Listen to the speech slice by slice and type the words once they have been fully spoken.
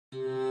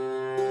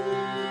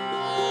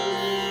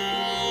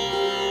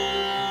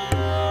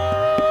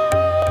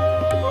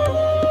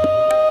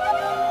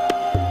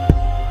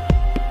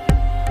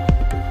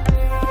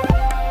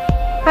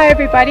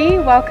everybody,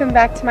 welcome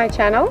back to my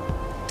channel.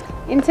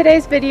 In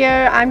today's video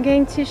I'm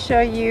going to show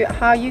you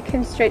how you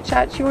can stretch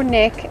out your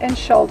neck and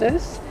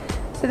shoulders.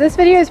 So this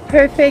video is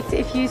perfect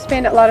if you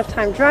spend a lot of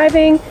time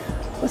driving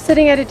or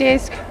sitting at a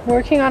desk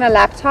working on a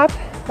laptop.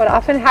 What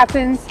often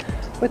happens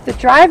with the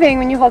driving,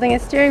 when you're holding a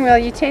steering wheel,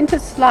 you tend to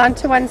slant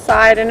to one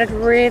side and it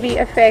really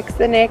affects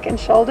the neck and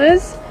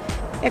shoulders.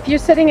 If you're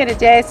sitting at a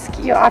desk,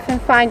 you'll often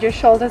find your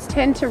shoulders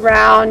tend to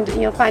round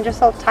and you'll find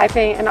yourself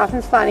typing and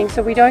often slanting,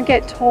 so we don't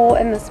get tall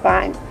in the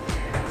spine.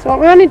 So what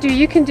we want to do,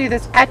 you can do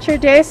this at your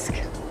desk,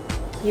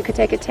 you could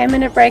take a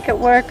 10-minute break at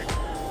work,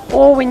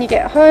 or when you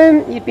get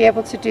home you'd be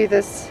able to do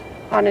this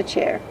on a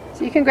chair.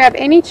 So you can grab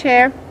any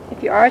chair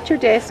if you are at your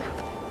desk.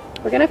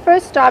 We're going to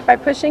first start by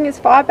pushing as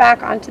far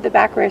back onto the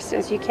backrest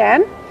as you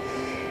can.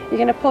 You're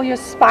going to pull your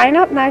spine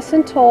up nice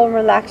and tall and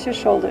relax your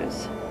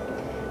shoulders.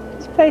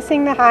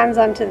 Placing the hands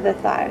onto the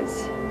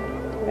thighs.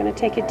 We're going to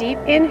take a deep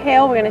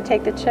inhale. We're going to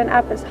take the chin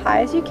up as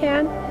high as you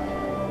can.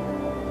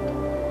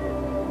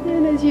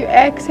 And as you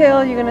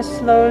exhale, you're going to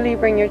slowly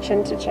bring your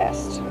chin to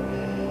chest.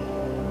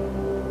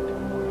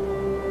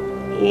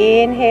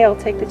 Inhale,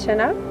 take the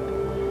chin up.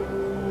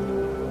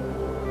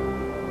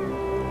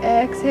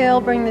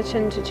 Exhale, bring the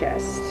chin to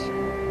chest.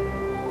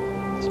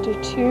 Let's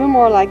do two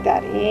more like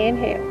that.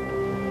 Inhale.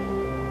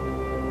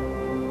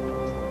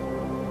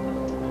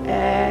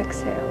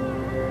 Exhale.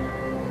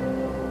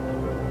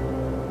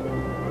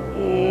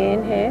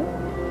 Inhale,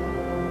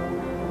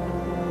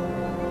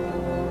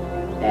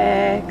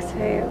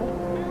 exhale,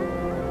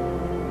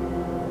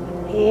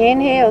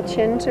 inhale,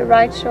 chin to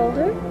right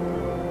shoulder.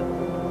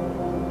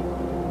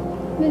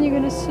 Then you're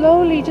going to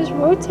slowly just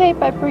rotate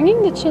by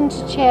bringing the chin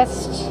to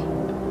chest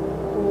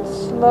and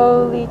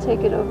slowly take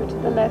it over to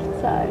the left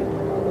side.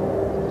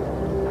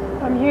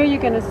 From here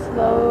you're going to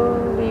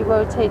slowly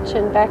rotate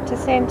chin back to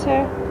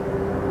center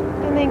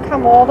and then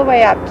come all the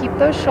way up. Keep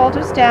those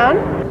shoulders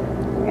down.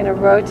 We're going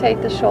to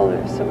rotate the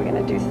shoulders, so we're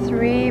going to do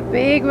 3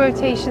 big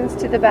rotations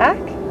to the back.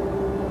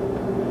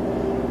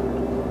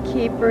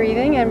 Keep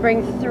breathing and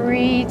bring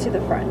 3 to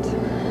the front.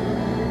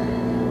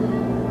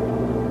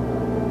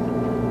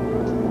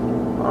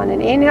 On an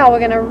inhale, we're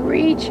going to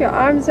reach your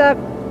arms up,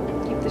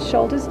 keep the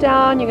shoulders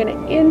down. You're going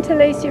to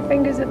interlace your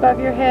fingers above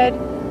your head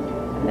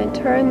and then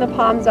turn the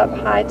palms up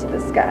high to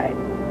the sky.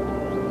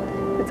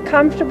 If it's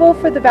comfortable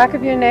for the back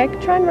of your neck,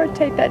 try and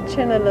rotate that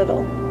chin a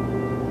little.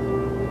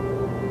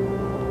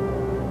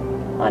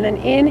 On an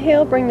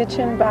inhale, bring the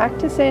chin back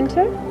to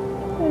center,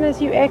 and as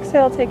you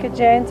exhale, take a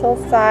gentle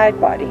side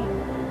body.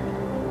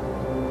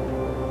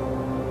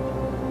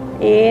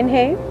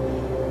 Inhale,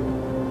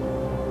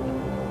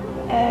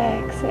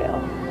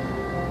 exhale,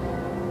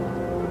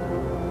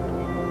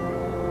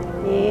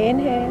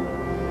 inhale,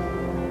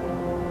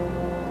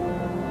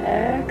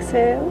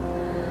 exhale,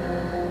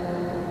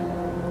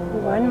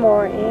 one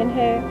more,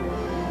 inhale,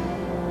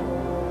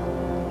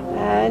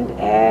 and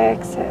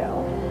exhale.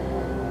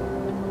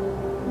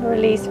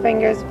 Release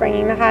fingers,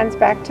 bringing the hands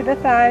back to the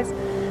thighs.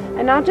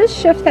 And now just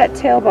shift that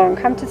tailbone.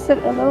 Come to sit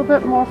a little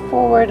bit more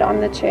forward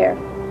on the chair.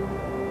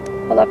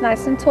 Pull up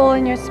nice and tall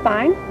in your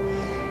spine.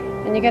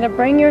 And you're going to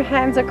bring your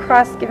hands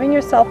across, giving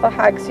yourself a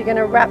hug. So you're going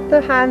to wrap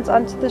the hands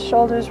onto the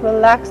shoulders,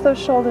 relax those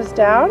shoulders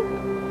down.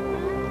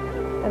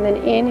 And then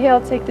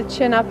inhale, take the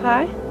chin up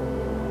high.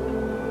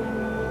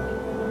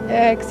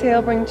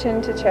 Exhale, bring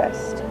chin to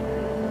chest.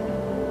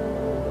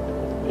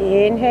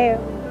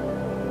 Inhale.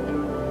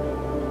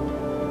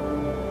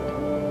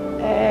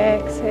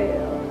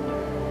 Exhale.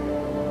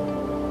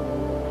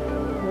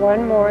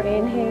 One more,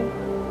 inhale.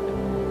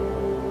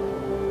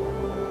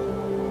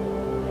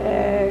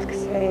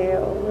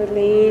 Exhale,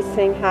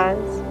 releasing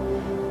hands.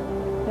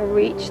 And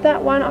reach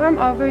that one arm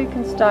over. You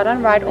can start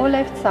on right or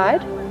left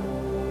side.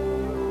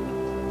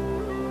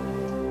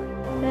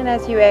 And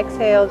as you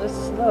exhale, just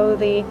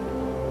slowly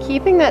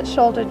keeping that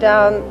shoulder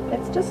down,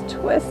 let's just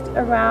twist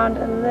around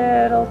a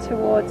little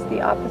towards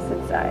the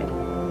opposite side.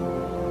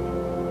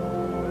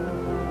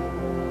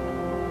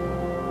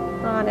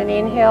 On an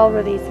inhale,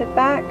 release it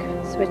back,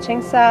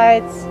 switching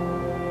sides,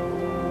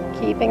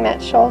 keeping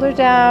that shoulder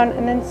down,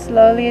 and then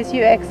slowly as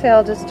you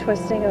exhale, just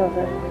twisting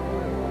over.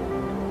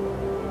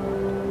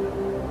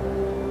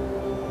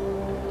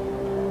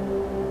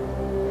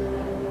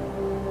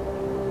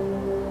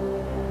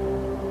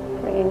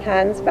 Bringing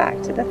hands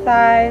back to the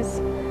thighs,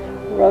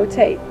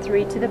 rotate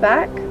 3 to the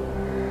back,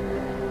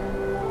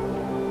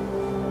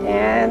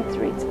 and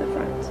 3 to the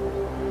front.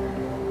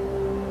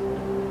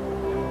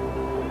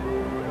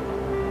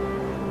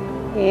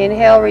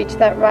 Inhale, reach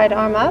that right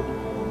arm up.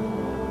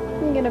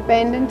 You're going to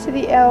bend into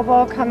the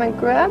elbow, come and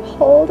grab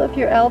hold of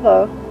your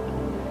elbow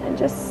and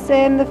just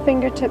send the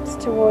fingertips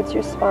towards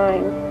your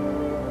spine.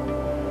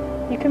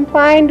 You can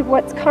find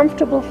what's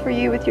comfortable for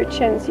you with your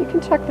chin. So you can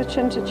tuck the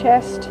chin to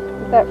chest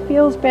if that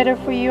feels better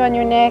for you on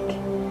your neck,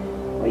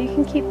 or you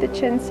can keep the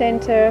chin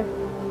center.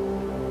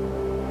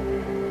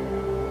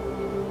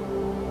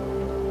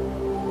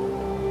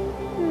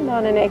 And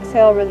on an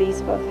exhale,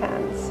 release both hands.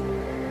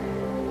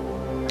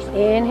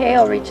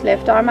 Inhale, reach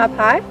left arm up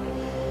high.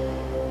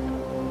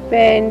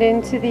 Bend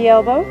into the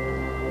elbow.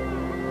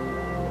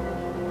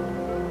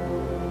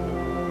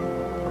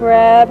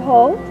 grab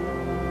hold.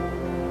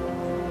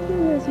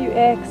 And as you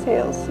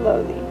exhale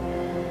slowly,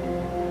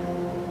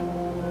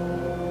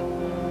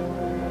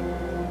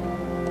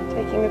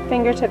 taking the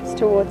fingertips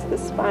towards the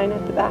spine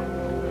at the back.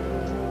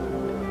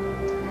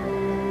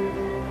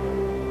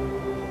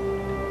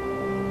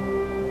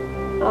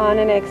 On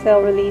an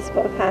exhale, release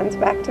both hands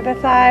back to the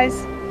thighs.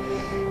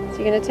 So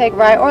you're going to take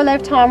right or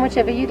left arm,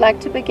 whichever you'd like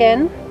to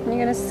begin. And you're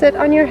going to sit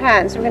on your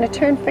hands. We're going to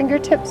turn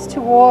fingertips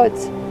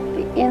towards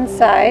the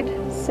inside,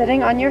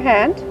 sitting on your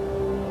hand.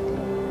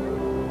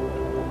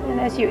 And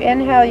as you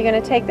inhale, you're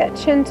going to take that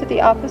chin to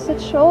the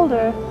opposite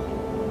shoulder.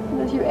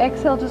 And as you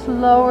exhale, just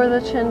lower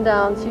the chin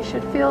down. So you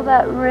should feel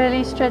that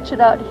really stretch it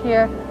out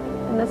here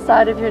in the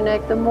side of your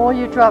neck. The more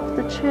you drop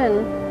the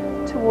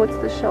chin towards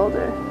the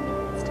shoulder.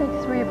 Let's take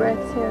 3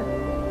 breaths here.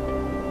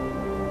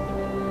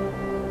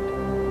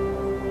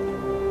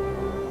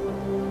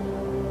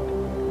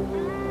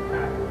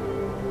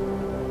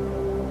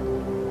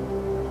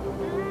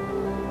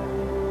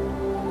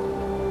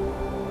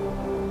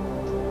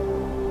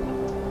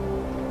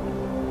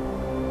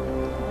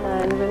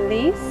 And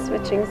release,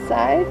 switching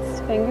sides,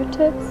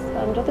 fingertips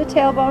under the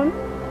tailbone,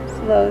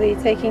 slowly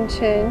taking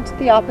chin to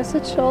the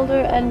opposite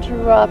shoulder and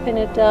dropping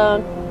it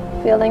down,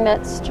 feeling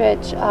that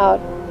stretch out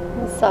on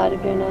the side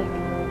of your neck.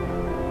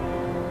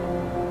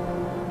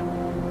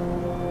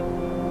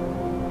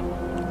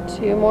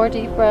 2 more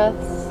deep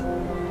breaths.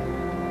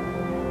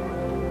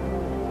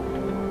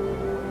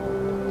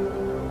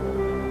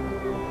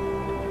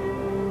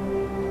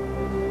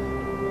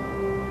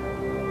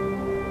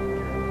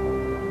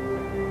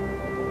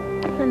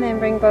 And then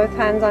bring both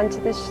hands onto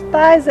the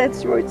thighs.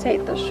 Let's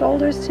rotate the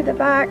shoulders to the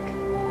back.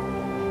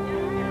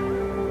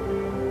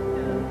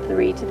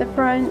 3 to the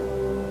front.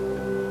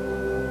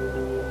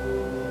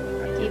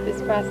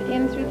 Deepest breath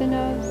in through the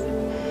nose.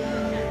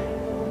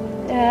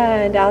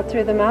 And out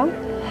through the mouth.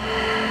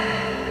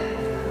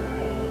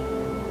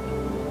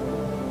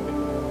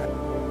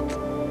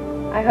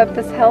 I hope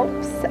this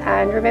helps.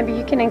 And remember,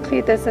 you can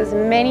include this as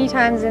many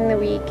times in the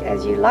week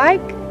as you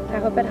like. I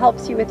hope it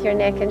helps you with your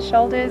neck and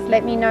shoulders.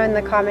 Let me know in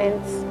the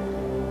comments.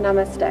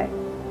 Namaste.